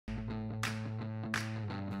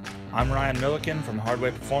I'm Ryan Milliken from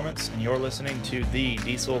Hardway Performance, and you're listening to the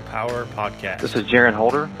Diesel Power Podcast. This is Jaron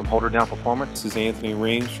Holder from Holderdown Performance. This is Anthony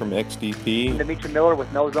Range from XDP. I'm Dimitri Miller with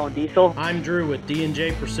No Zone Diesel. I'm Drew with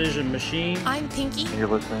D&J Precision Machine. I'm Pinky. And you're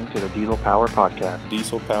listening to the Diesel Power Podcast.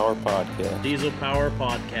 Diesel Power Podcast. Diesel Power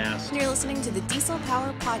Podcast. And you're listening to the Diesel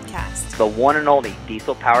Power Podcast. The one and only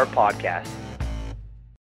Diesel Power Podcast.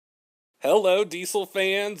 Hello, Diesel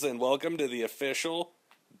fans, and welcome to the official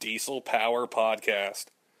Diesel Power Podcast.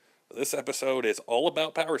 This episode is all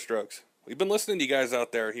about Powerstrokes. We've been listening to you guys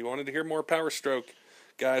out there. He wanted to hear more Powerstroke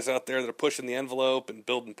guys out there that are pushing the envelope and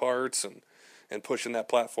building parts and pushing that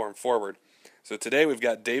platform forward. So today we've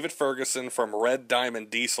got David Ferguson from Red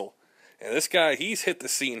Diamond Diesel. And this guy, he's hit the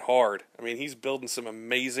scene hard. I mean, he's building some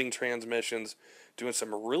amazing transmissions, doing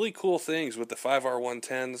some really cool things with the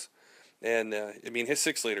 5R110s. And, his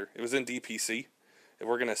 6-liter, it was in DPC. And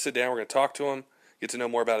we're going to sit down, we're going to talk to him, get to know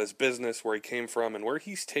more about his business, where he came from, and where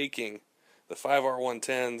he's taking the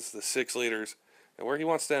 5R110s, the 6-liters, and where he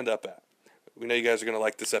wants to end up at. We know you guys are going to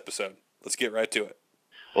like this episode. Let's get right to it.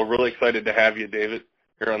 Well, really excited to have you, David,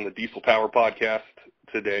 here on the Diesel Power Podcast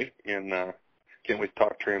today, and can't wait to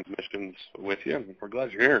talk transmissions with you, and we're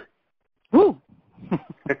glad you're here. Woo!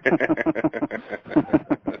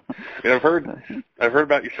 And I've heard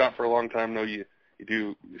about your shop for a long time. I know you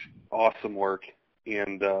do awesome work,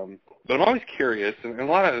 and but I'm always curious, and a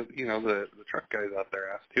lot of the truck guys out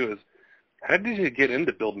there ask too, is how did you get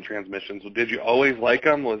into building transmissions? Did you always like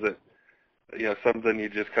them? Was it something you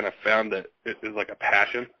just kind of found that it was like a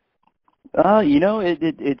passion?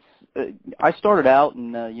 It's I started out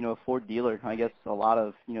in a Ford dealer. I guess a lot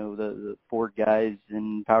of the Ford guys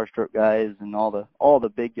and Powerstroke guys and all the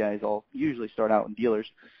big guys all usually start out in dealers.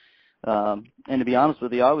 And to be honest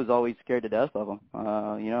with you, I was always scared to death of them.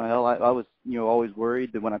 I was always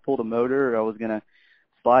worried that when I pulled a motor, I was gonna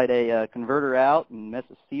slide a converter out and mess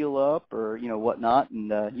a seal up or whatnot.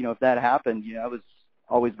 And if that happened, I was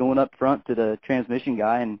always going up front to the transmission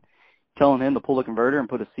guy and telling him to pull the converter and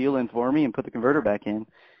put a seal in for me and put the converter back in.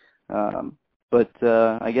 But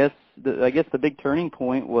I guess the big turning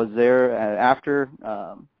point was there after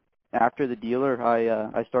the dealer.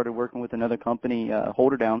 I started working with another company,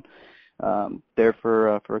 Holderdown, there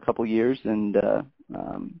for a couple years, and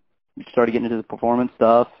started getting into the performance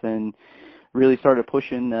stuff and really started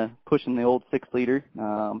pushing the old 6-liter.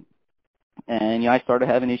 And I started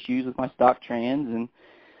having issues with my stock trans and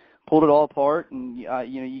pulled it all apart. And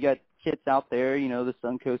you got kits out there, the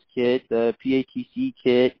Suncoast kit, the PATC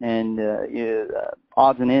kit, and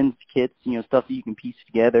odds and ends kits, stuff that you can piece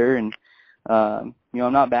together. And I'm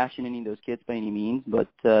not bashing any of those kits by any means, but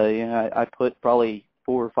I put probably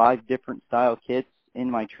 4 or 5 different style kits in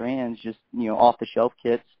my trans, just off the shelf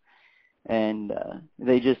kits, and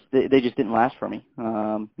they just didn't last for me.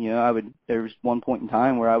 There was one point in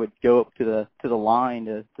time where I would go up to the line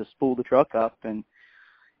to spool the truck up, and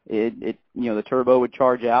the turbo would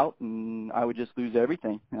charge out, and I would just lose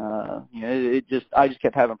everything. I just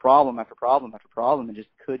kept having problem after problem after problem, and just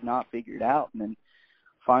could not figure it out. And then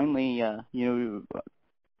finally,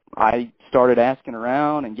 I started asking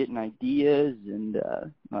around and getting ideas, and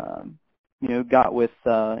got with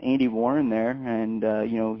Andy Warren there, and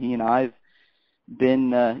he and I've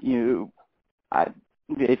been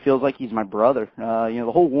it feels like he's my brother.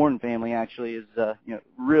 The whole Warren family actually is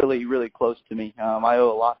really, really close to me. I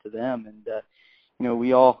owe a lot to them, and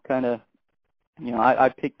we all kind of I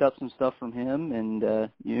picked up some stuff from him, and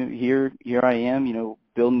here I am,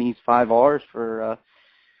 building these 5Rs for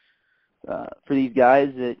these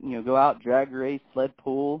guys that go out, drag race, sled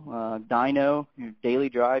pull, dyno, daily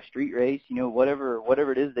drive, street race,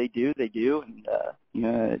 whatever it is they do.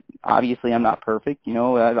 And obviously I'm not perfect.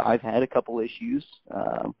 I've had a couple issues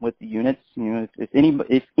with the units.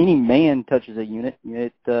 If any man touches a unit,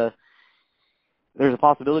 there's a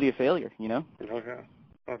possibility of failure. Oh yeah,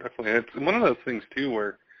 definitely. It's one of those things too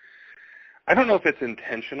where I don't know if it's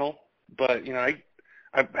intentional, but I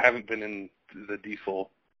haven't been in the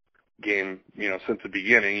diesel game, since the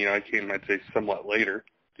beginning. I came, I'd say, somewhat later,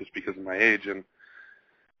 just because of my age, and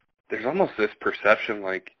there's almost this perception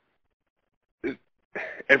like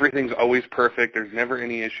everything's always perfect, there's never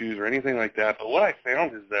any issues or anything like that. But what I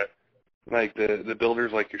found is that, like, the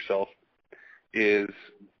builders like yourself, is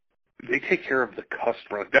they take care of the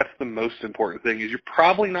customer. Like, that's the most important thing, is you're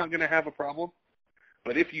probably not going to have a problem,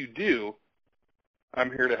 but if you do, I'm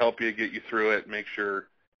here to help you, get you through it, make sure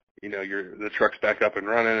the truck's back up and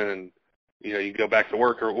running, and you can go back to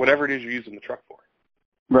work or whatever it is you're using the truck for.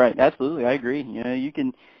 Right, absolutely, I agree. You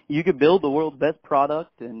can build the world's best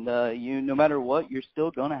product, and no matter what, you're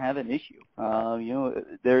still going to have an issue.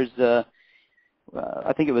 There's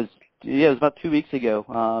I think it was it was about 2 weeks ago.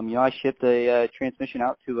 I shipped a transmission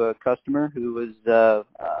out to a customer who was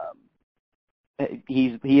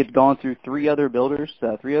he had gone through 3 other builders,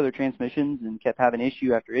 3 other transmissions, and kept having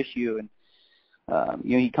issue after issue. And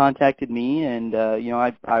he contacted me, and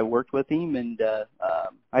I worked with him, and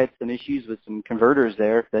I had some issues with some converters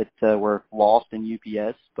there that were lost in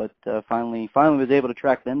UPS, but finally was able to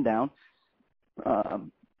track them down.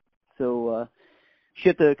 So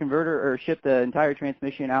shipped the entire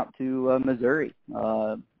transmission out to Missouri,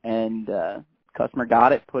 and customer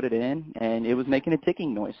got it, put it in, and it was making a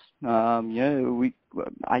ticking noise.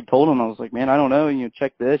 I told him, I was like, man, I don't know,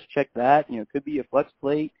 check this, check that, it could be a flex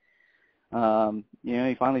plate.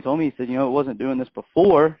 He finally told me, he said, it wasn't doing this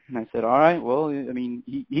before. And I said, all right, well, I mean,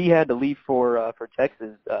 he had to leave for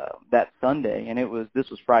Texas, that Sunday, and this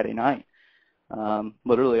was Friday night.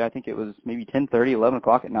 Literally, I think it was maybe 10:30, 11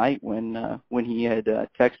 o'clock at night when he had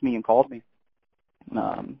texted me and called me.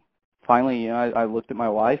 Finally, I looked at my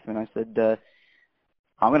wife and I said,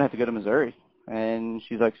 I'm going to have to go to Missouri. And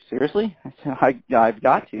she's like, seriously? I said, I've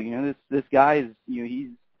got to. This guy is,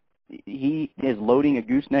 he is loading a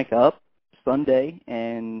gooseneck up Sunday,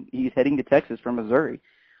 and he's heading to Texas from Missouri.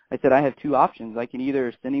 I said, I have 2 options. I can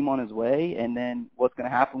either send him on his way, and then what's going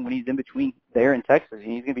to happen when he's in between there and Texas?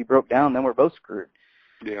 And he's going to be broke down, then we're both screwed.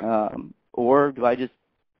 Yeah. Or do I just,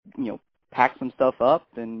 pack some stuff up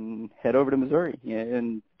and head over to Missouri? Yeah,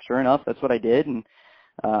 and sure enough, that's what I did. And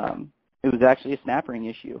it was actually a snap ring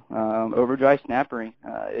issue, overdrive snap ring.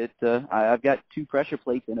 I've got 2 pressure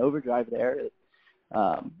plates in overdrive there.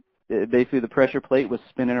 Basically, the pressure plate was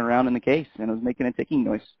spinning around in the case, and it was making a ticking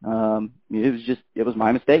noise. It was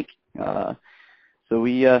my mistake. So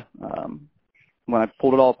we, when I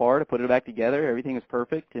pulled it all apart, I put it back together. Everything was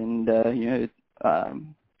perfect, and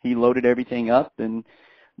he loaded everything up and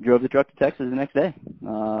drove the truck to Texas the next day.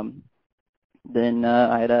 Then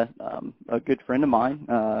I had a good friend of mine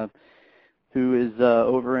who is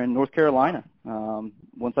over in North Carolina.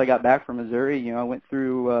 Once I got back from Missouri, I went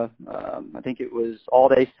through, I think it was all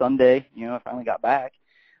day Sunday, I finally got back.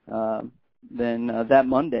 Then that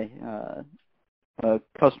Monday, a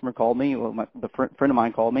customer called me, the friend of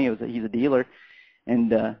mine called me, he's a dealer,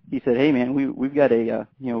 and he said, hey man, we've got a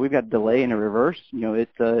delay in the reverse,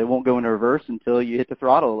 it won't go into reverse until you hit the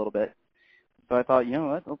throttle a little bit. So I thought,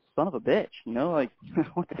 that's a son of a bitch, like,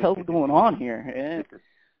 what the hell's going on here? And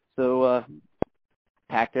so,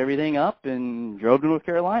 packed everything up and drove to North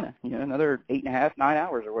Carolina, another 8.5, 9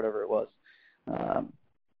 hours or whatever it was.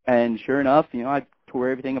 And sure enough, I tore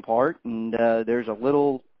everything apart, and there's a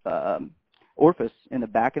little orifice in the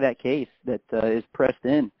back of that case that is pressed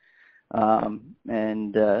in.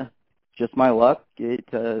 And just my luck,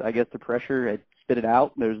 I guess the pressure had spit it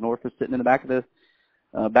out. There's an orifice sitting in the back of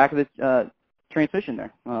the transmission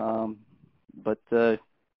there. But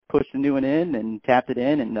pushed a new one in and tapped it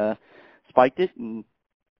in and spiked it, and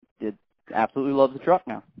it absolutely loves the truck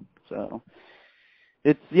now. So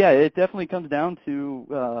it definitely comes down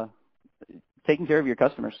to taking care of your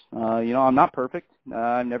customers. I'm not perfect.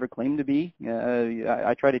 I've never claimed to be.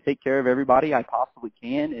 I try to take care of everybody I possibly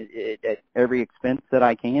can at every expense that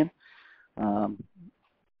I can.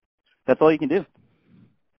 That's all you can do.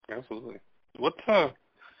 Absolutely. What's the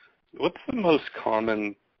most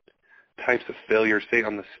common types of failures, say,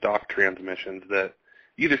 on the stock transmissions that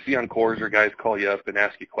you either see on cores or guys call you up and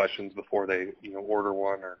ask you questions before they, order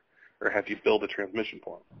one or have you build a transmission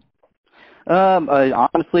for them?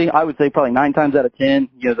 Honestly, I would say probably 9 times out of 10,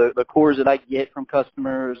 the cores that I get from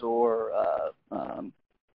customers or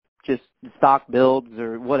just stock builds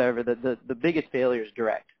or whatever, the biggest failure is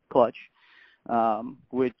direct clutch,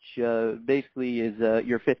 which basically is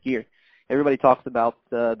your 5th gear. Everybody talks about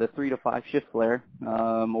the 3 to 5 shift flare,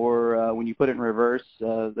 or when you put it in reverse,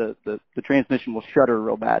 the transmission will shudder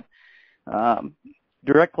real bad.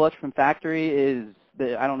 Direct clutch from factory is,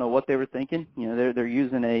 I don't know what they were thinking. They're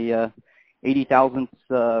using a 80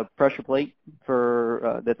 thousandths pressure plate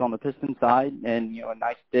for that's on the piston side, and a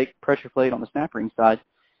nice thick pressure plate on the snap ring side.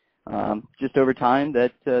 Just over time,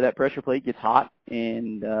 that pressure plate gets hot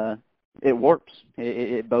and it warps.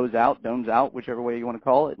 It bows out, domes out, whichever way you want to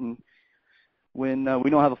call it, and when we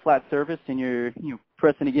don't have a flat surface and you're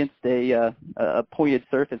pressing against a pointed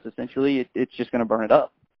surface, essentially, it's just going to burn it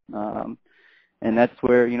up. And that's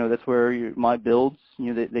where my builds,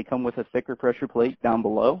 they come with a thicker pressure plate down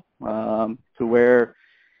below, to where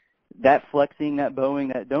that flexing, that bowing,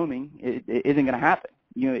 that doming, it isn't going to happen.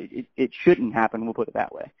 It shouldn't happen. We'll put it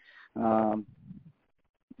that way.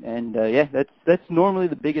 That's normally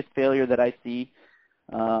the biggest failure that I see.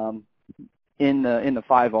 In the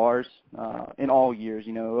 5Rs, in all years,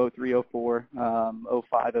 03, 04,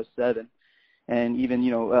 05, 07, and even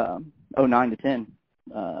 09 to 10.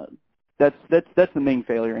 That's the main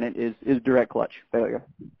failure in it is direct clutch failure.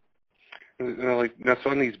 So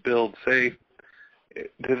on these builds,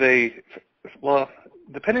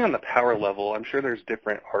 depending on the power level, I'm sure there's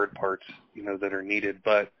different hard parts, that are needed.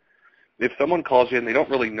 But if someone calls you and they don't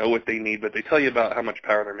really know what they need, but they tell you about how much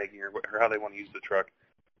power they're making or how they want to use the truck,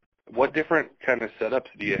 what different kind of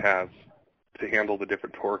setups do you have to handle the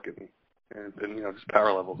different torque and just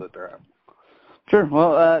power levels that they're at? Sure.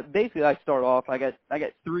 Well, basically, I start off. I got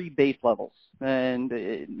 3 base levels, and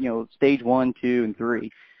stage 1, 2, and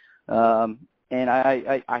 3, and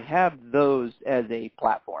I have those as a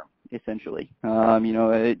platform essentially. I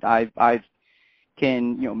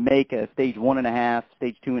can make a stage 1.5,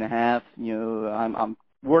 stage 2.5. I'm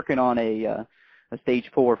working on a stage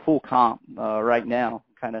 4 full comp right now,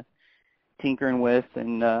 kind of tinkering with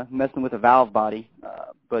and messing with a valve body,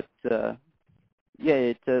 but.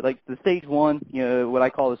 It's like the stage 1, what I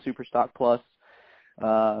call the Super Stock Plus.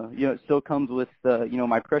 It still comes with,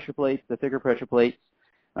 my pressure plates, the thicker pressure plates,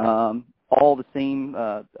 all the same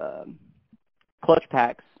clutch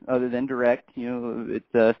packs other than direct.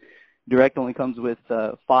 Direct only comes with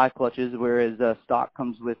 5 clutches, whereas stock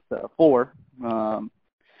comes with 4.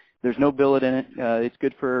 There's no billet in it. It's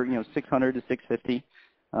good for 600 to 650.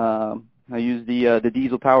 I use the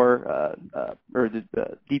diesel power or the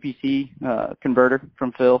DPC converter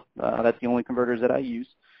from Phil. That's the only converters that I use.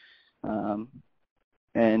 And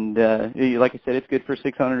like I said, it's good for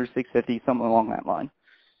 600 or 650, something along that line.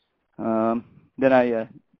 Then I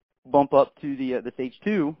bump up to the stage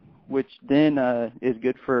 2, which then is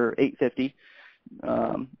good for 850.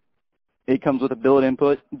 It comes with a billet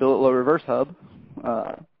input, billet low reverse hub,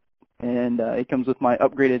 and it comes with my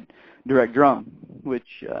upgraded direct drum,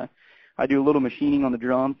 which I do a little machining on the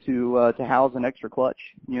drum to house an extra clutch,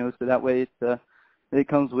 so that way it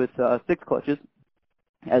comes with 6 clutches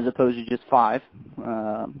as opposed to just 5.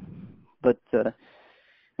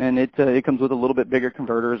 And it comes with a little bit bigger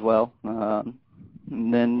converter as well.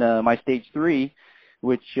 And then my stage 3,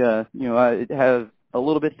 which it has a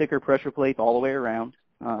little bit thicker pressure plates all the way around.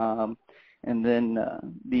 And then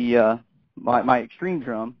my Xtreme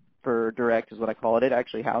drum for direct is what I call it. It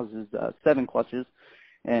actually houses 7 clutches.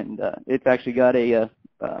 And it's actually got a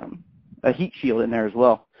heat shield in there as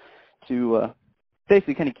well to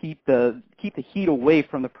basically kind of keep the heat away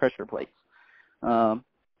from the pressure plates.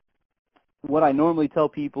 What I normally tell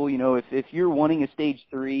people, if you're wanting a stage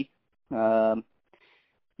 3,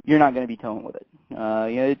 you're not going to be towing with it.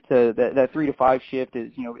 It's that 3 to 5 shift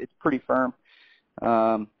is it's pretty firm,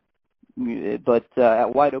 but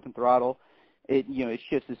at wide open throttle, it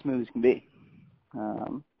shifts as smooth as can be.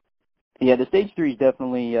 The stage 3 is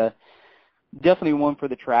definitely one for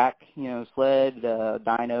the track, sled,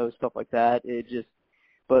 dyno, stuff like that.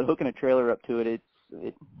 But hooking a trailer up to it,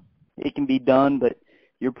 it can be done, but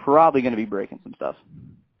you're probably going to be breaking some stuff.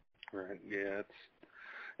 Right. Yeah.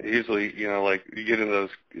 It's usually, like you get into those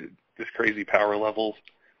just crazy power levels.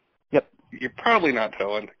 Yep. You're probably not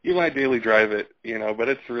towing. You might daily drive it, but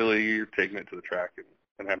it's really you're taking it to the track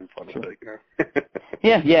and having fun with it,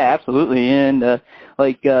 Yeah, absolutely. And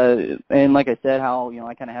like I said, how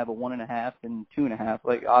I kind of have a 1.5 and 2.5.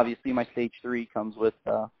 Like obviously, my stage 3 comes with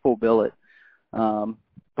full billet.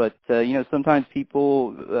 But sometimes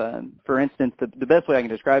people, for instance, the best way I can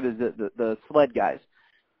describe it is the sled guys.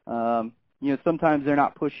 Sometimes they're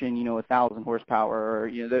not pushing 1,000 horsepower,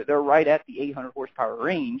 or they're right at the 800 horsepower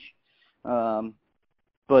range.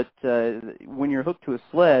 But when you're hooked to a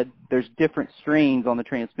sled, there's different strains on the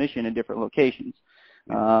transmission in different locations.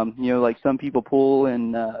 Like some people pull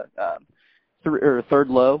in third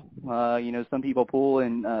low. Some people pull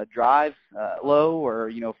in drive low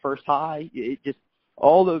or first high. It just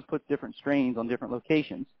all those put different strains on different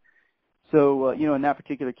locations. So in that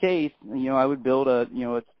particular case, I would build a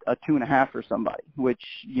 2.5 for somebody, which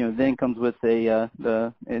then comes with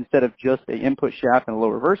instead of just a input shaft and a low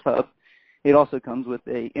reverse hub, it also comes with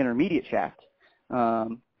a intermediate shaft,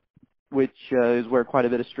 which is where quite a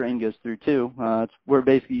bit of strain goes through too. It's where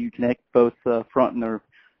basically you connect both the front and the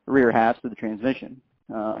rear halves of the transmission.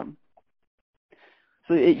 You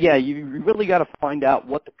really got to find out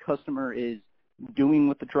what the customer is doing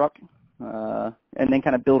with the truck, and then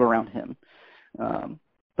kind of build around him.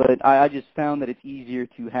 But I just found that it's easier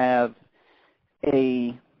to have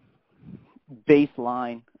a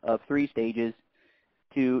baseline of 3 stages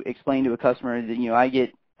to explain to a customer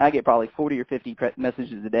that, I get probably 40 or 50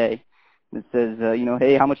 messages a day that says,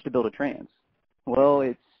 hey, how much to build a trans? Well,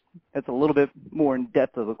 it's a little bit more in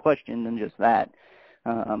depth of a question than just that.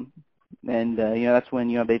 That's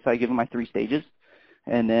when, basically I give them my 3 stages.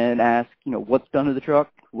 and then ask, what's done to the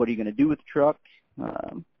truck, what are you going to do with the truck,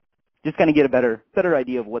 just kind of get a better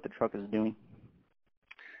idea of what the truck is doing.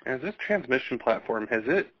 And this transmission platform, has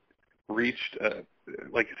it reached,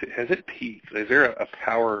 has it peaked? Is there a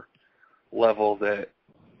power level that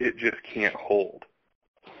it just can't hold,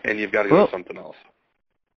 and you've got to go to something else?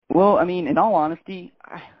 Well, I mean, in all honesty,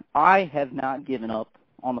 I have not given up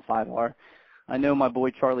on the 5R. I know my boy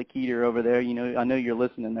Charlie Keeter over there, I know you're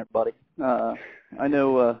listening there, buddy. I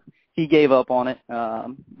know he gave up on it,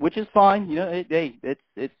 which is fine.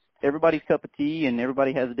 It's everybody's cup of tea, and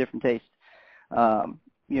everybody has a different taste.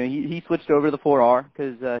 He switched over to the 4R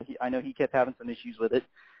because I know he kept having some issues with it.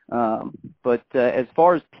 But as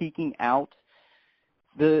far as peaking out,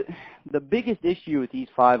 the biggest issue with these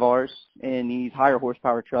 5Rs and these higher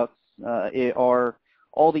horsepower trucks are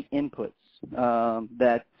all the inputs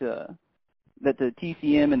that the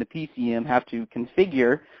TCM and the PCM have to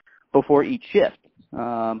configure before each shift.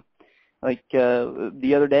 The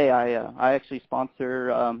other day, I actually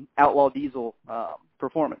sponsor Outlaw Diesel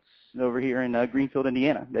Performance over here in Greenfield,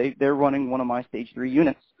 Indiana. They're running one of my Stage 3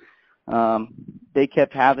 units. They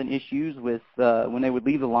kept having issues with when they would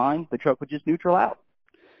leave the line, the truck would just neutral out.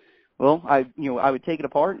 Well, I would take it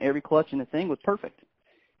apart, and every clutch in the thing was perfect.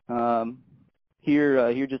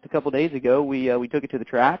 Here just a couple of days ago, we took it to the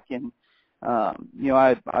track, and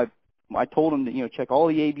I told them to check all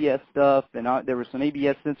the ABS stuff, and there were some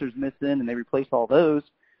ABS sensors missing, and they replaced all those.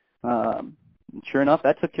 Sure enough,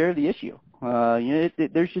 that took care of the issue.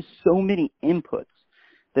 There's just so many inputs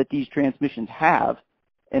that these transmissions have,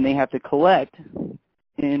 and they have to collect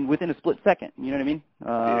within a split second. You know what I mean?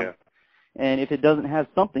 Yeah. And if it doesn't have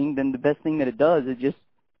something, then the best thing that it does is just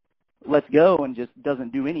lets go and just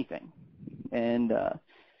doesn't do anything. And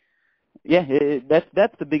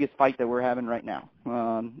that's the biggest fight that we're having right now.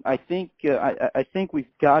 I think we've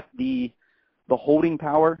got the holding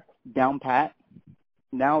power down pat.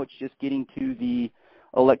 Now it's just getting to the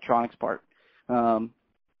electronics part, and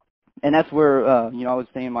that's where I was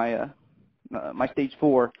saying my Stage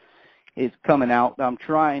 4 is coming out. I'm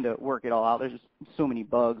trying to work it all out. There's just so many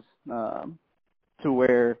bugs to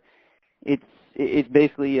where it's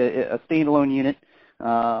basically a standalone unit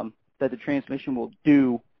that the transmission will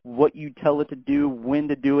do what you tell it to do, when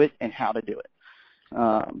to do it, and how to do it.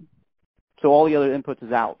 So all the other inputs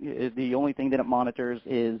is out. The only thing that it monitors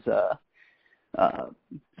is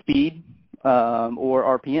speed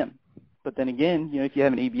or RPM. But then again, if you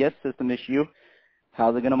have an ABS system issue,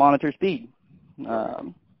 how's it going to monitor speed?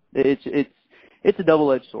 It's a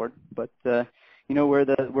double-edged sword. But where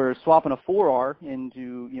we're swapping a 4R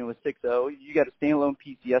into a 6.0, you got a standalone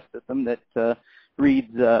PCS system that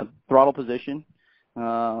reads throttle position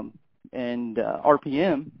and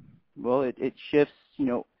RPM. Well, it shifts.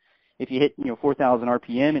 If you hit 4,000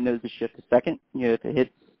 RPM, it knows to shift to second. If it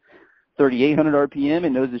hits 3,800 RPM, it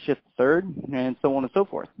knows to shift to third, and so on and so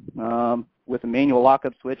forth. With a manual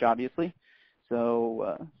lockup switch, obviously.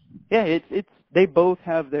 So they both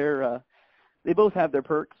have their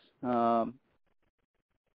perks.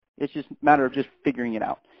 It's just a matter of just figuring it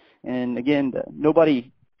out. And again,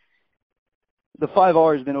 the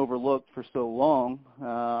 5R has been overlooked for so long.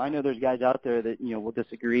 I know there's guys out there that will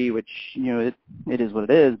disagree, which it is what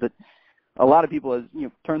it is. But a lot of people have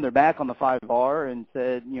turned their back on the 5R and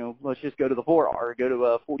said let's just go to the 4R, or go to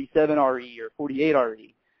a 47 RE or 48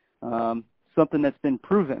 RE, something that's been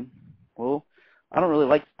proven. Well, I don't really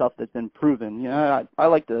like stuff that's been proven. I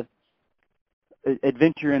like to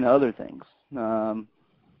adventure into other things.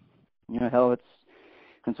 Hell,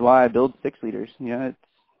 that's why I build 6-liters.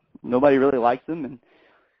 Nobody really likes them, and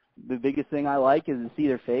the biggest thing I like is to see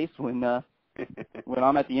their face when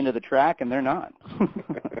I'm at the end of the track and they're not.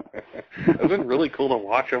 It's been really cool to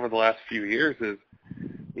watch over the last few years. Is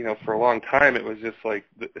for a long time it was just like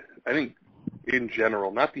I think in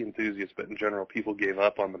general, not the enthusiasts, but in general, people gave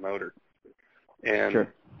up on the motor. And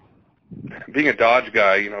sure. Being a Dodge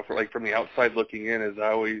guy, from the outside looking in,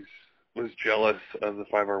 I always was jealous of the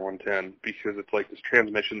 5R110 because it's like this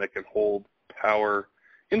transmission that can hold power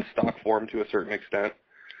in stock form to a certain extent.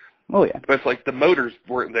 Oh, yeah. But it's like the motors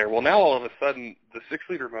weren't there. Well, now all of a sudden, the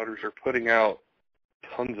 6-liter motors are putting out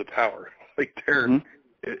tons of power. Like,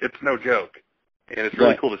 it's no joke. And it's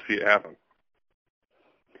really cool to see it happen.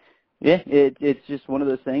 Yeah, it's just one of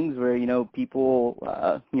those things where, people,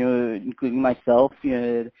 including myself,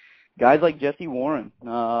 guys like Jesse Warren,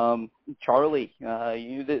 Charlie,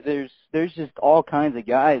 there's just all kinds of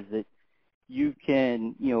guys that you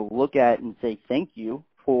can, look at and say thank you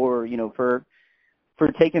for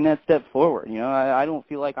taking that step forward. I don't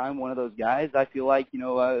feel like I'm one of those guys. I feel like,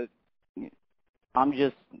 I'm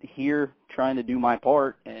just here trying to do my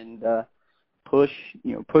part and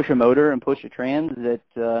push a motor and push a trans that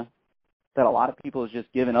a lot of people has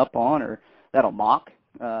just given up on or that'll mock.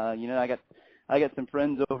 I got some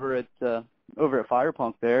friends over at Fire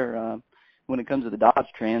Punk there. When it comes to the Dodge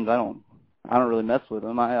trans, I don't really mess with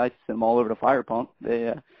them. I send them all over to Fire Punk.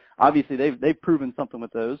 They obviously they've proven something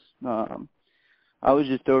with those. I was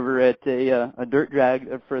just over at a dirt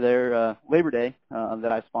drag for their Labor Day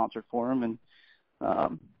that I sponsored for them, and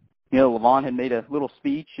Levon had made a little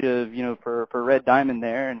speech of for Red Diamond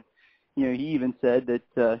there, and he even said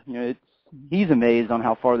that he's amazed on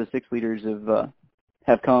how far the 6 liters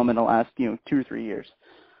have come in the last 2 or 3 years.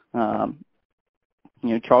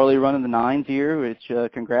 Charlie running the 9s here, which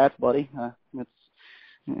congrats, buddy.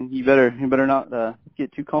 You better not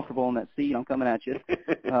get too comfortable in that seat. I'm coming at you.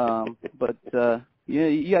 But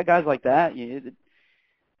you got guys like that.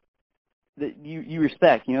 That you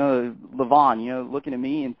respect. Levon, looking at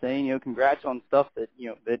me and saying, congrats on stuff that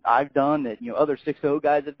that I've done, that other 6.0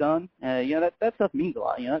 guys have done. That stuff means a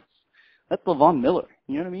lot. That's Levon Miller.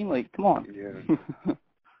 You know what I mean? Like, come on. Yeah.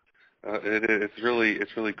 It's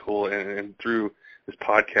really cool, and through this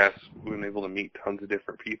podcast, we've been able to meet tons of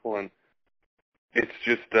different people, and it's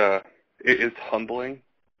just it's humbling,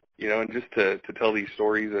 and just to tell these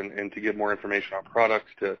stories and to give more information on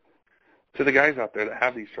products to the guys out there that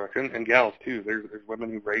have these trucks and gals too. There's women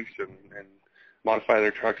who race and modify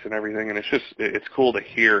their trucks and everything, and it's cool to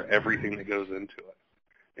hear everything that goes into it.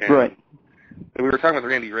 And right. We were talking with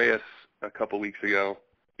Randy Reyes a couple weeks ago,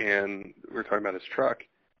 and we were talking about his truck.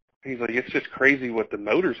 He's like, it's just crazy what the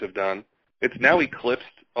motors have done. It's now eclipsed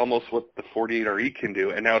almost what the 48RE can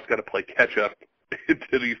do, and now it's got to play catch up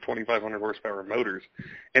to these 2,500 horsepower motors,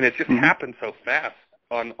 and it just happened so fast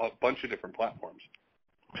on a bunch of different platforms.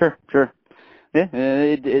 Sure. Yeah,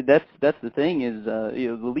 that's the thing is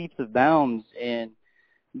the leaps of bounds in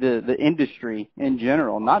the industry in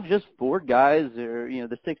general, not just Ford guys or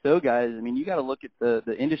the 6.0 guys. I mean, you got to look at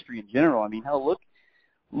the industry in general. I mean, hell,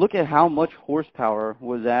 look at how much horsepower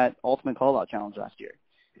was at Ultimate Callout Challenge last year.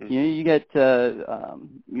 Mm-hmm. You get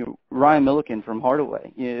Ryan Milliken from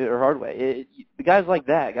Hardway. The guys like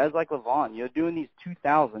that, guys like Levon, doing these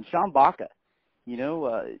 2,000. Sean Baca,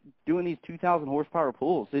 doing these 2,000 horsepower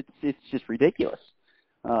pulls. It's just ridiculous,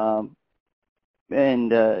 and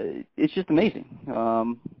it's just amazing.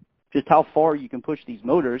 Just how far you can push these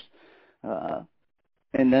motors,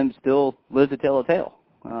 and then still live to tell a tale.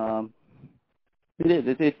 It is.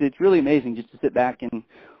 It's really amazing just to sit back and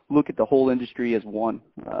look at the whole industry as one.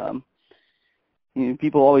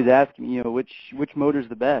 People always ask me, which motor's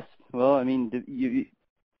the best. Well, I mean, you'd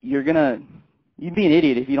be an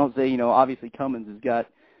idiot if you don't say, obviously Cummins has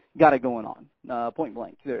got it going on, point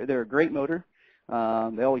blank. They're a great motor.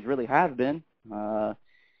 They always really have been, as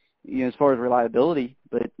far as reliability.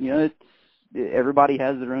 But everybody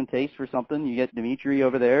has their own taste for something. You get Dimitri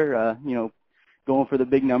over there, going for the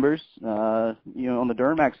big numbers, on the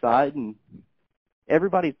Duramax side, and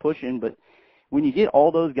everybody's pushing. But when you get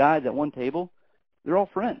all those guys at one table, they're all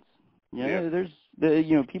friends. There's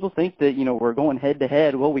people think that we're going head to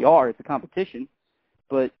head. Well, we are. It's a competition,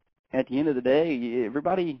 but at the end of the day,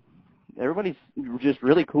 everybody's just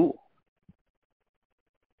really cool.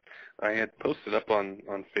 I had posted up on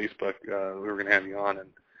Facebook. We were going to have you on, and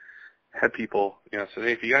had people say,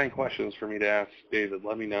 hey, if you got any questions for me to ask David,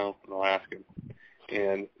 let me know, and I'll ask him.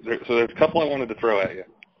 And so there's a couple I wanted to throw at you.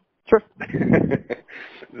 Sure.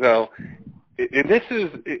 So,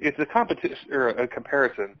 it's a competition or a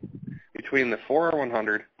comparison between the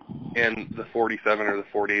 4R100 and the 47 or the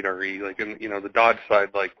 48RE. Like in the Dodge side,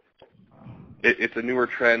 like it's a newer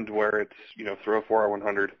trend where it's throw a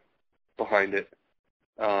 4R100 behind it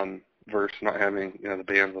versus not having the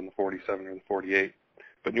bands on the 47 or the 48.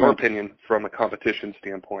 But in your opinion, from a competition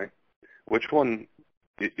standpoint, which one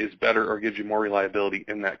is better or gives you more reliability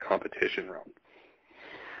in that competition realm?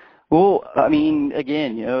 Well, I mean,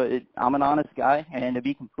 again, I'm an honest guy, and to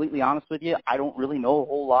be completely honest with you, I don't really know a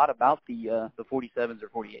whole lot about the 47s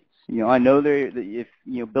or 48s. I know if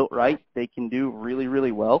built right, they can do really,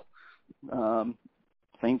 really well.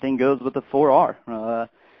 Same thing goes with the 4R.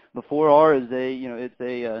 The 4R is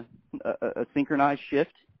a synchronized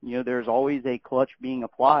shift. There's always a clutch being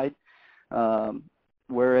applied,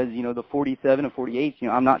 whereas the 47 and 48s,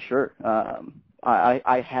 I'm not sure.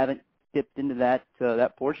 I haven't dipped into that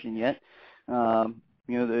portion yet.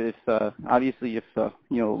 If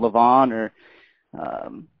Levon or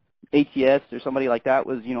ATS or somebody like that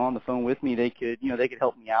was on the phone with me, they could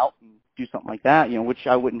help me out and do something like that. Which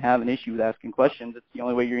I wouldn't have an issue with asking questions. It's the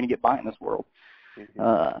only way you're going to get by in this world.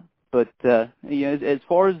 Mm-hmm. But as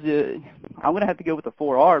far as I'm going to have to go with the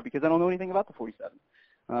 4R because I don't know anything about the 47.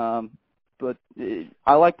 but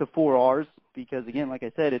I like the 4Rs because, again, like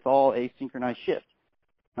I said, it's all asynchronized shift.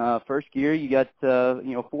 First gear, you got,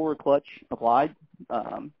 forward clutch applied.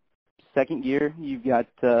 Second gear, you've got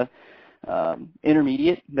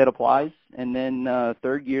intermediate that applies, and then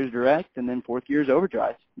third gear is direct, and then fourth gear is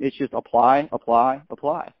overdrive. It's just apply, apply,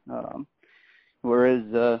 apply. Whereas,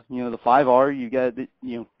 the 5R,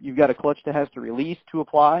 you've got a clutch that has to release to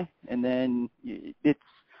apply, and then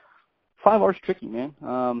 5R's tricky, man.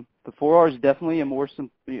 The 4R is definitely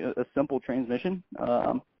a simple transmission.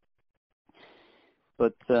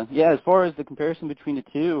 But as far as the comparison between the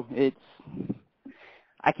two,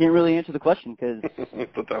 I can't really answer the question because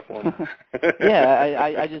it's a tough one.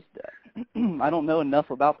 I just I don't know enough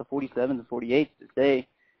about the 47s and 48s to say,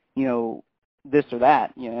 this or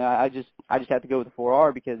that. I just have to go with the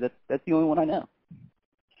 4R because that's the only one I know.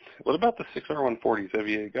 What about the 6R140s? Have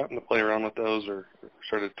you gotten to play around with those or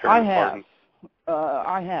started tearing them apart?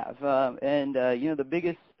 I have, and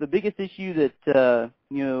the biggest issue that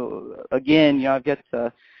again, I've got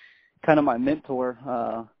kind of my mentor,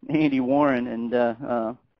 Andy Warren and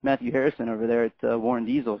Matthew Harrison over there at Warren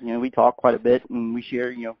Diesel. We talk quite a bit and we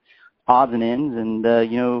share odds and ends, and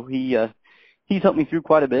he's helped me through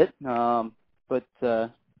quite a bit. But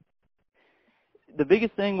the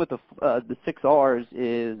biggest thing with the 6Rs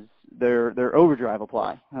is their overdrive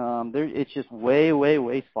apply. It's just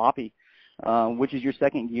way sloppy. Which is your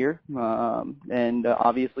second gear, and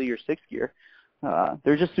obviously your sixth gear.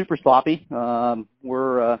 They're just super sloppy.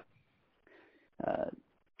 We're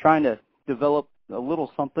trying to develop a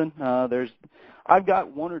little something. I've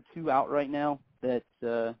got one or two out right now that's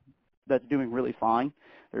doing really fine.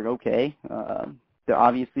 They're okay.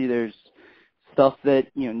 Obviously, there's stuff that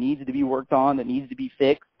needs to be worked on, that needs to be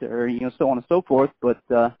fixed, or so on and so forth. But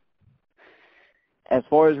as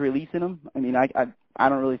far as releasing them, I mean, I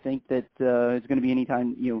don't really think that it's going to be any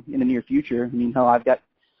time, in the near future. I mean, hell, I've got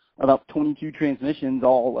about 22 transmissions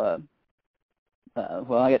all,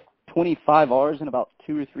 I got 25 Rs and about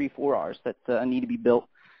 2 or 3 4Rs that need to be built.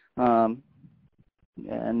 And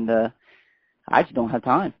I just don't have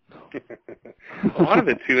time. A lot of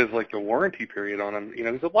it, too, is like the warranty period on them.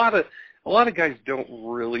 There's a lot of guys don't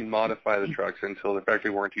really modify the trucks until the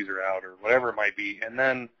factory warranties are out or whatever it might be, and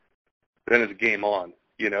then it's game on.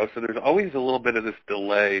 So there's always a little bit of this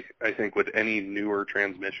delay, I think, with any newer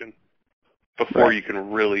transmission before Right. you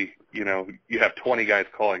can really, you have 20 guys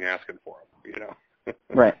calling asking for them,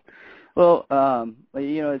 Right. Well,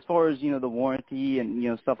 as far as, the warranty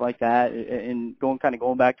and, stuff like that, and going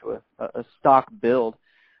back to a stock build,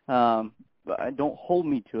 don't hold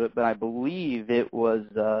me to it, but I believe it was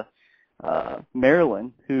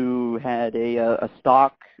Maryland who had a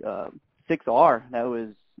stock 6R that was,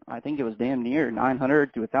 I think it was damn near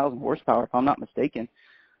 900 to 1,000 horsepower, if I'm not mistaken,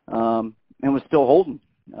 and was still holding.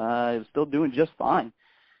 It was still doing just fine.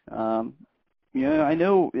 I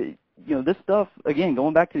know, this stuff, again,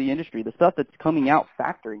 going back to the industry, the stuff that's coming out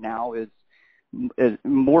factory now is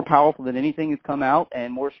more powerful than anything that's come out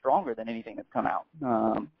and more stronger than anything that's come out.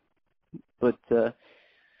 But the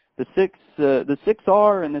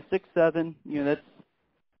 6R and the 6.7,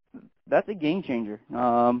 that's a game changer.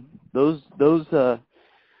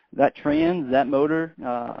 That trans, that motor,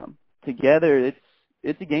 together,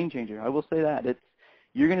 it's a game changer. I will say that.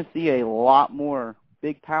 You're going to see a lot more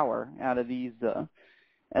big power out of these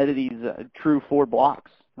true 4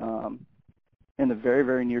 blocks in the very,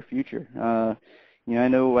 very near future. I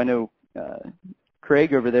know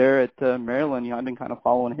Craig over there at Maryland. I've been kind of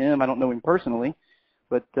following him. I don't know him personally,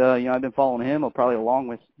 but I've been following him, probably along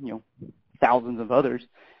with thousands of others.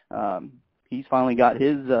 He's finally got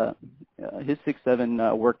his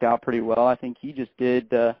 6.7 worked out pretty well. I think he just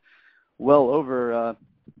did well over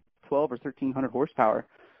 12 or 1,300 horsepower.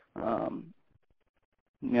 I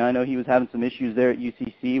know he was having some issues there at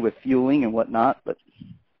UCC with fueling and whatnot, but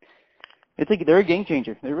they're a game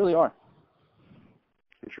changer. They really are.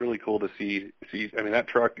 It's really cool to see. I mean, that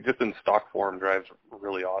truck just in stock form drives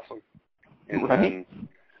really awesome. And right.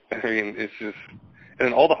 It's just.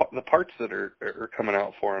 And all the parts that are coming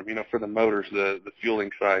out for them, for the motors, the fueling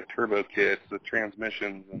side, turbo kits, the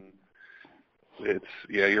transmissions, and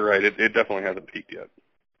you're right. It definitely hasn't peaked yet.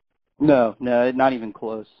 No, not even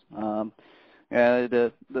close. The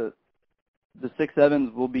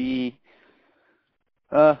 6.7s will be.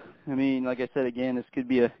 Like I said again, this could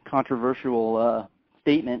be a controversial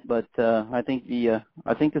statement, but I think the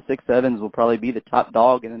 6.7s will probably be the top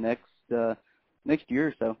dog in the next year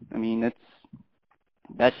or so. I mean,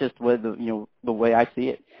 that's just the way I see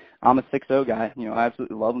it. I'm a 6.0 guy. I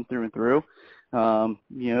absolutely love them through and through.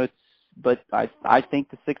 but I think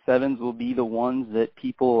the 6.7s will be the ones that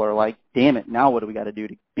people are like, damn it, now what do we got to do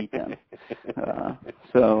to beat them?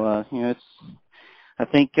 It's. I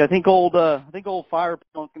think old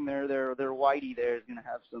Firepunk and their Whitey there is going to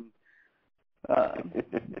have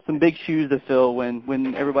some big shoes to fill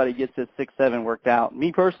when everybody gets this 6.7 worked out.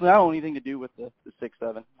 Me personally, I don't want anything to do with the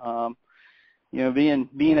 6.7.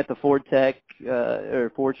 Being at the Ford Tech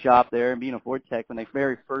or Ford shop there and being a Ford Tech when they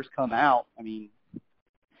very first come out, I mean,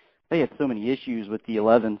 they had so many issues with the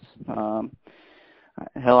 11s.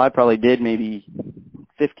 Hell, I probably did maybe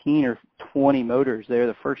 15 or 20 motors there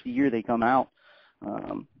the first year they come out.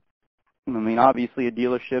 I mean, obviously a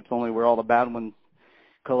dealership's only where all the bad ones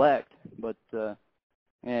collect, but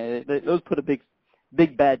those put a big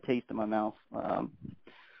bad taste in my mouth.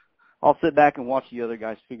 I'll sit back and watch the other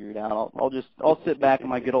guys figure it out. I'll sit back in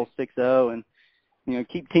my good old 6.0 and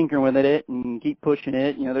keep tinkering with it and keep pushing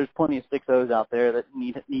it. There's plenty of 6.0s out there that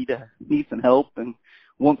need some help and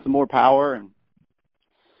want some more power. And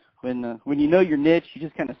when you know your niche, you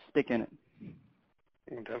just kind of stick in it.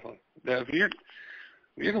 Yeah, definitely. Now, if you're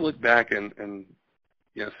going to look back and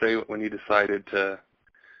say when you decided to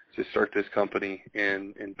start this company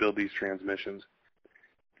and build these transmissions,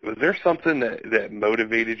 was there something that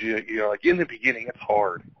motivated you? Like in the beginning, it's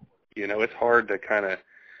hard. It's hard to kind of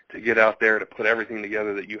to get out there to put everything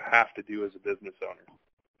together that you have to do as a business owner.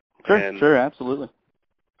 Sure, absolutely.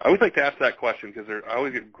 I always like to ask that question because I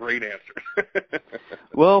always get great answers.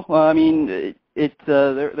 Well, I mean,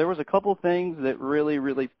 there was a couple things that really,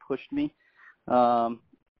 really pushed me. Being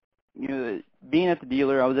at the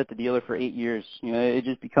dealer, I was at the dealer for 8 years. It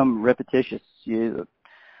just become repetitious.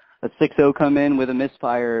 A 6.0 come in with a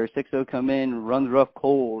misfire, or 6.0 come in, runs rough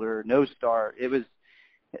cold, or no start. It was,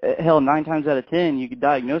 hell, 9 times out of 10, you could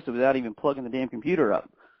diagnose it without even plugging the damn computer up.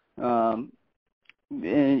 And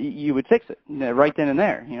you would fix it right then and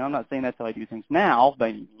there. I'm not saying that's how I do things now by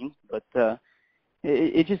any means, but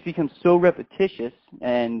it just becomes so repetitious.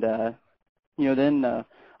 And, then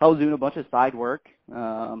I was doing a bunch of side work.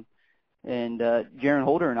 And Jaron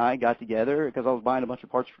Holder and I got together because I was buying a bunch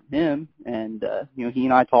of parts from him, and he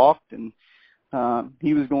and I talked, and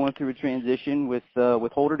he was going through a transition with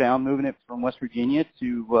Holderdown, moving it from West Virginia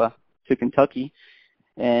to Kentucky,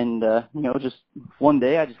 and just one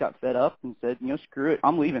day I just got fed up and said, screw it,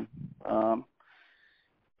 I'm leaving. The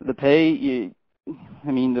pay,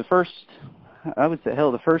 the first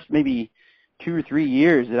maybe 2 or 3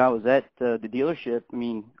 years that I was at the dealership,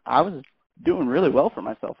 I was doing really well for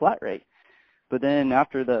myself, flat rate. But then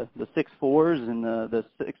after the 6.4s and the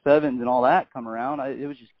 6.7s and all that come around, it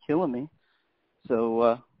was just killing me.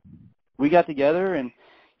 So we got together, and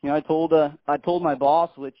I told my boss,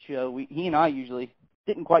 which he and I usually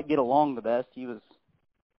didn't quite get along the best. He was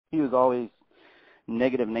always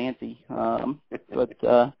negative Nancy. But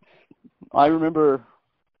I remember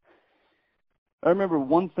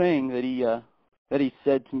one thing that he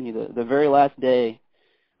said to me the very last day.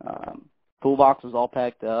 Toolbox was all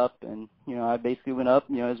packed up, and I basically went up,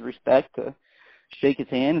 as a respect, to shake his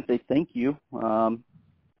hand and say thank you.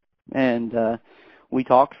 And we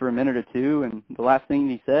talked for a minute or two, and the last thing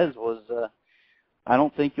he says was, "I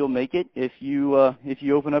don't think you'll make it if you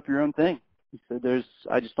open up your own thing." He said,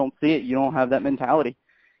 "I just don't see it. You don't have that mentality."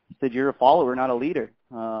 He said, "You're a follower, not a leader."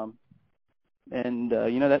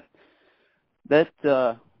 That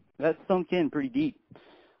sunk in pretty deep.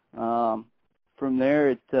 From there,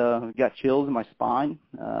 it got chills in my spine.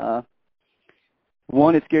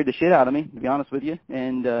 One, it scared the shit out of me, to be honest with you,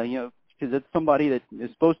 and because it's somebody that is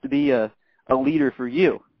supposed to be a leader for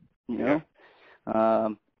you,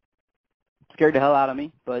 scared the hell out of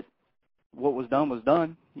me. But what was done was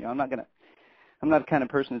done. I'm not the kind of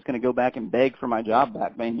person that's going to go back and beg for my job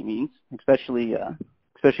back by any means, especially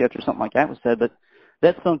after something like that was said. But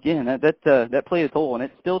that sunk in. That played a toll, and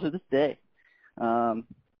it's still to this day.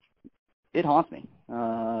 It haunts me.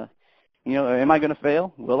 Am I going to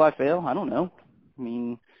fail? Will I fail? I don't know.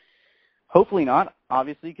 Hopefully not,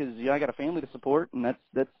 obviously, because I got a family to support, and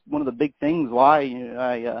that's one of the big things why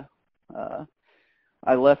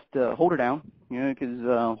I left Holderdown. Because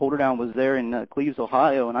Holderdown was there in Cleves,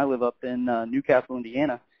 Ohio, and I live up in Newcastle,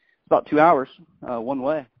 Indiana. It's about 2 hours one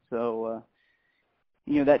way. So,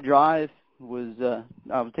 that drive was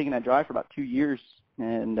I was taking that drive for about 2 years,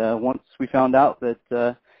 and once we found out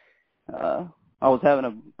that I was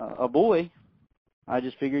having a boy, I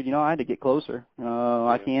just figured, I had to get closer.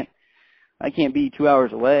 I can't be 2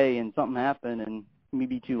 hours away and something happened and me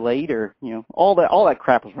be too late, or all that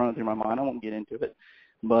crap was running through my mind. I won't get into it,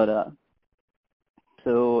 but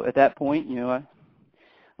so at that point,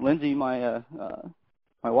 Lindsay, my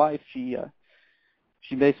wife, she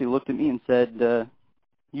basically looked at me and said,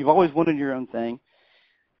 you've always wanted your own thing.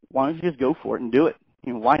 Why don't you just go for it and do it?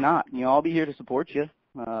 Why not? I'll be here to support you.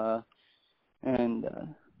 I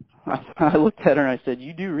looked at her and I said,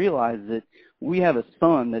 you do realize that we have a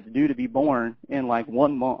son that's due to be born in like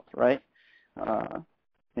 1 month, right?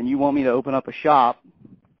 And you want me to open up a shop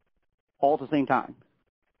all at the same time.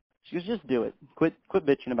 She goes, just do it. Quit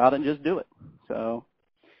bitching about it and just do it. So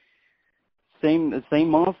same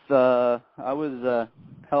month, I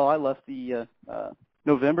left the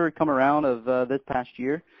November come around of this past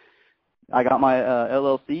year. I got my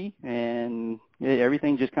LLC, and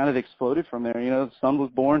everything just kind of exploded from there. The son was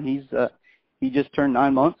born. He just turned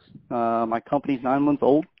 9 months. My company's 9 months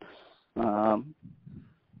old, and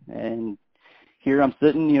here I'm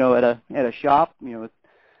sitting, at a shop,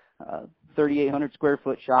 3,800 square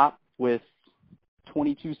foot shop with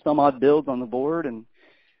 22 some odd builds on the board, and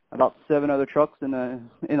about 7 other trucks in a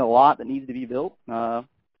lot that needs to be built.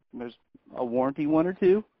 There's a warranty 1 or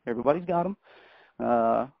 2. Everybody's got them.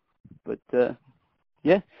 But that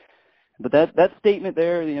statement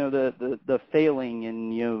there, the failing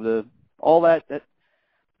and all that's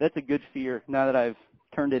a good fear now that I've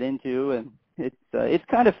turned it into, and it's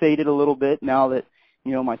kind of faded a little bit now that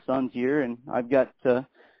my son's here, and I've got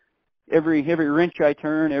every wrench I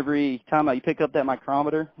turn, every time I pick up that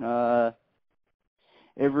micrometer,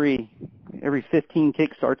 every 15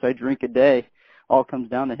 kick starts I drink a day, all comes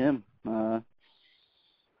down to him.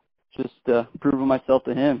 Just proving myself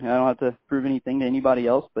to him. I don't have to prove anything to anybody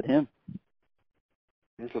else but him.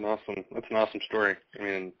 That's an awesome story. I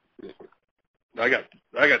mean, I got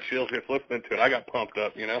chills just listening to it. I got pumped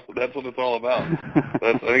up. That's what it's all about.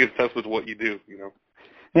 I think it's tough with what you do.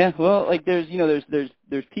 Yeah. Well, like there's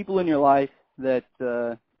people in your life that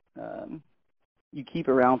you keep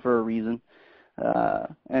around for a reason,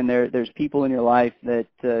 and there's people in your life that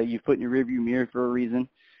you put in your rearview mirror for a reason.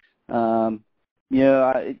 I'll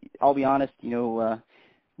be honest, Jaron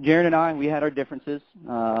and I, we had our differences,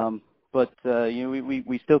 but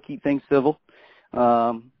we still keep things civil.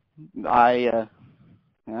 I'm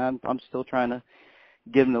still trying to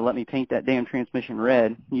get him to let me paint that damn transmission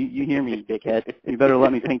red. You hear me, dickhead. You better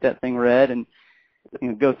let me paint that thing red and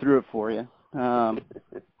go through it for you. Because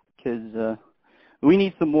we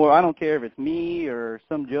need some more. I don't care if it's me or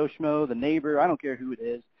some Joe Schmo, the neighbor. I don't care who it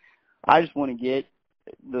is. I just want to get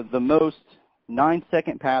the most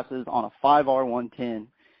 9-second passes on a 5R110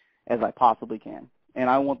 as I possibly can. And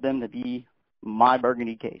I want them to be my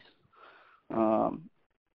burgundy case. And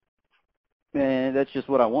that's just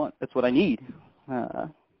what I want. That's what I need.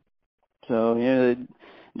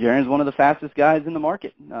 Jaron's one of the fastest guys in the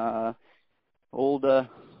market. Old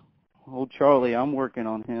Charlie, I'm working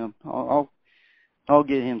on him. I'll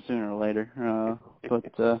get him sooner or later.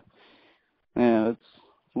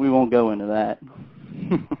 We won't go into that.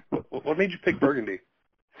 What made you pick burgundy?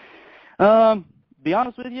 Be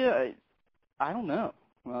honest with you, I don't know.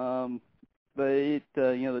 But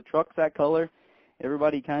the truck's that color.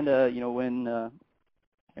 Everybody kind of,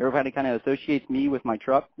 everybody kind of associates me with my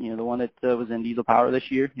truck. The one that was in Diesel Power this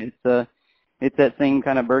year. It's that same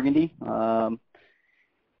kind of burgundy.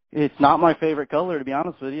 It's not my favorite color, to be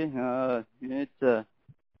honest with you.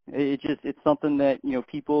 It's something that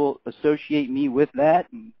people associate me with that.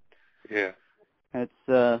 And yeah, that's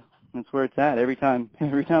where it's at. Every time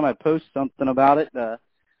I post something about it,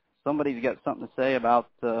 somebody's got something to say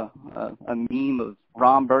about a meme of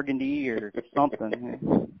Ron Burgundy or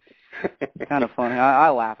something. It's kind of funny. I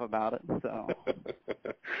laugh about it. So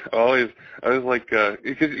I always like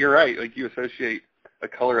because you're right. Like you associate a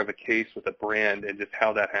color of a case with a brand, and just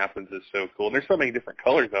how that happens is so cool. And there's so many different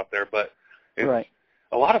colors out there, but right.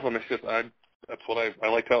 A lot of them, it's just that's what I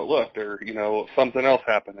liked how it looked, or something else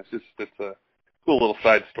happened. It's a cool little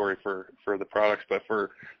side story for the products. But for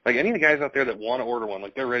like any of the guys out there that want to order one,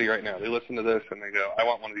 like they're ready right now. They listen to this and they go, I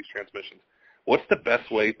want one of these transmissions. What's the best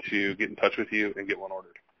way to get in touch with you and get one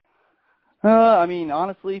ordered?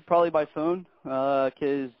 Honestly, probably by phone,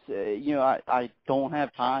 because I don't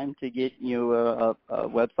have time to get a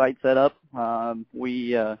website set up.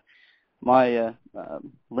 My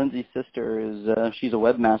Lindsay's sister is she's a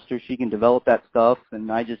webmaster. She can develop that stuff,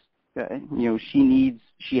 and I just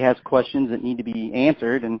she has questions that need to be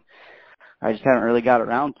answered, and I just haven't really got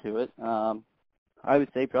around to it. I would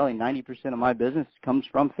say probably 90% of my business comes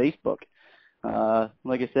from Facebook.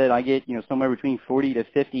 Like I said, I get somewhere between 40 to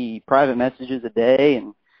 50 private messages a day,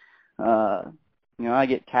 and I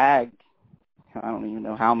get tagged. I don't even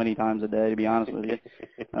know how many times a day, to be honest with you.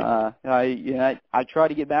 I try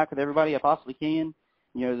to get back with everybody I possibly can.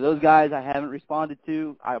 Those guys I haven't responded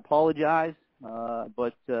to, I apologize.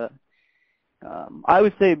 But I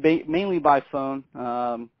would say mainly by phone.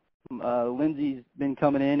 Lindsay's been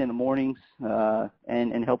coming in the mornings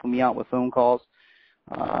and helping me out with phone calls.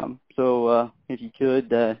 So if you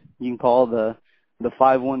could, you can call the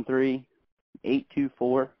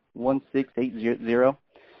 513-824-1680.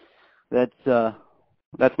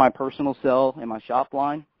 That's my personal cell and my shop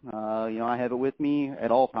line. I have it with me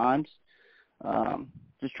at all times.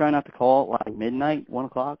 Just try not to call at like midnight, 1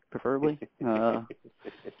 o'clock, preferably. But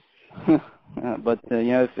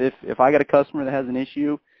if I got a customer that has an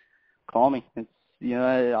issue, call me. It's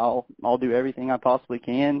I'll do everything I possibly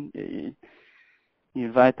can.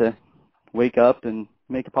 If I have to wake up and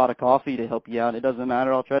make a pot of coffee to help you out, it doesn't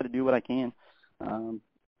matter. I'll try to do what I can.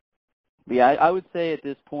 But yeah, I would say at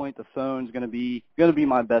this point the phone's going to be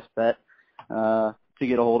my best bet to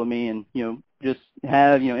get a hold of me, and just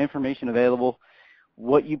have information available,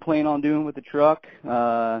 what you plan on doing with the truck,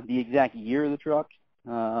 the exact year of the truck,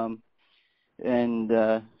 and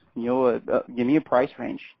give me a price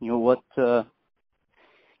range. Because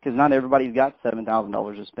not everybody's got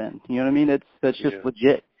 $7,000 to spend. You know what I mean? That's just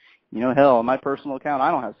legit. Hell, on my personal account, I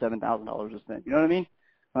don't have $7,000 to spend. You know what I mean?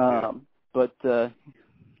 But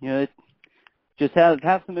just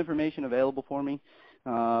have some information available for me.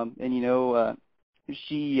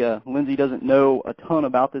 Lindsay doesn't know a ton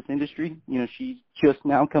about this industry. She's just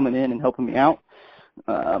now coming in and helping me out.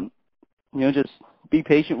 Just be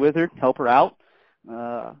patient with her, help her out,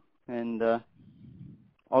 and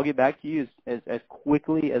I'll get back to you as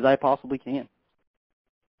quickly as I possibly can.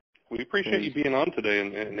 We appreciate you being on today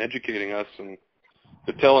and educating us and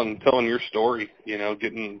telling your story.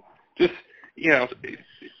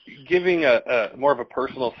 Giving a more of a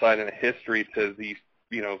personal side and a history to these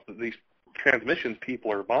transmissions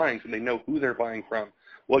people are buying, so they know who they're buying from,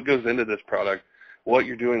 what goes into this product, what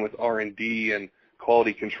you're doing with R&D and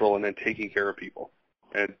quality control, and then taking care of people.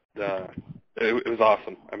 And it was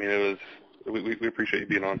awesome. I mean, we appreciate you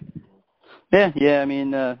being on. Yeah. I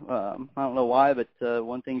mean, I don't know why, but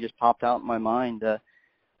one thing just popped out in my mind.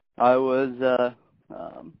 I was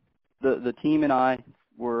the team and I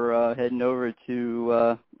were heading over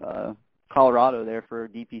to Colorado there for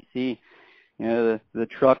DPC. The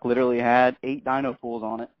truck literally had 8 dyno pools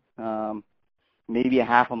on it, maybe a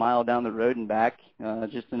half a mile down the road and back,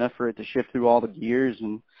 just enough for it to shift through all the gears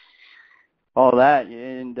and all that.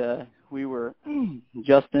 And we were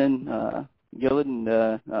Justin Gillett and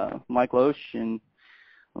Mike Loesch and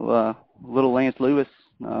little Lance Lewis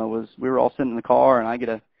we were all sitting in the car,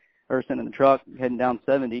 and sitting in the truck heading down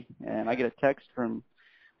 70, and I get a text from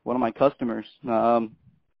one of my customers,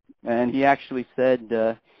 and he actually said,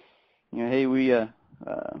 hey,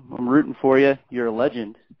 I'm rooting for you. You're a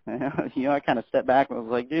legend. I kind of stepped back and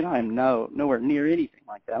was like, dude, I am nowhere near anything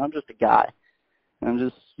like that. I'm just a guy. I'm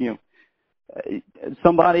just,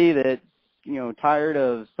 somebody that's, tired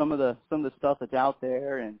of some of the stuff that's out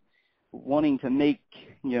there and wanting to make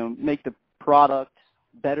the product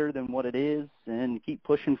better than what it is and keep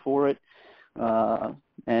pushing for it. And,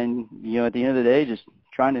 at the end of the day, just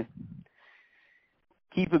trying to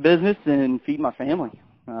keep a business and feed my family.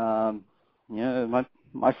 My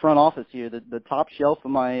front office here, the top shelf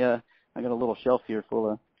of my, I got a little shelf here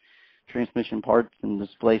full of transmission parts and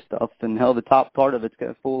display stuff, and the top part of it's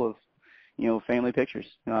got full of, family pictures.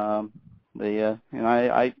 I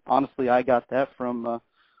honestly, I got that from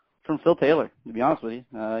Phil Taylor, to be honest with you.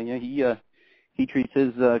 He treats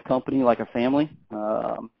his company like a family,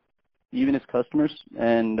 even his customers,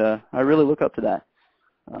 and I really look up to that.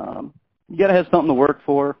 You got to have something to work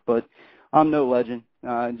for, but I'm no legend.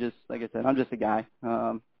 Just like I said, I'm just a guy.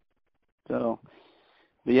 But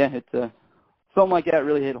yeah, it's something like that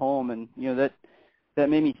really hit home, and that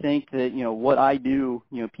made me think that what I do,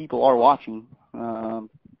 people are watching, and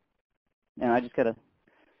I just gotta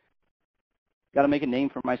make a name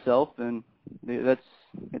for myself, and that's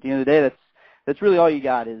at the end of the day, that's really all you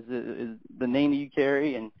got is the name that you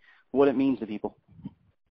carry and what it means to people.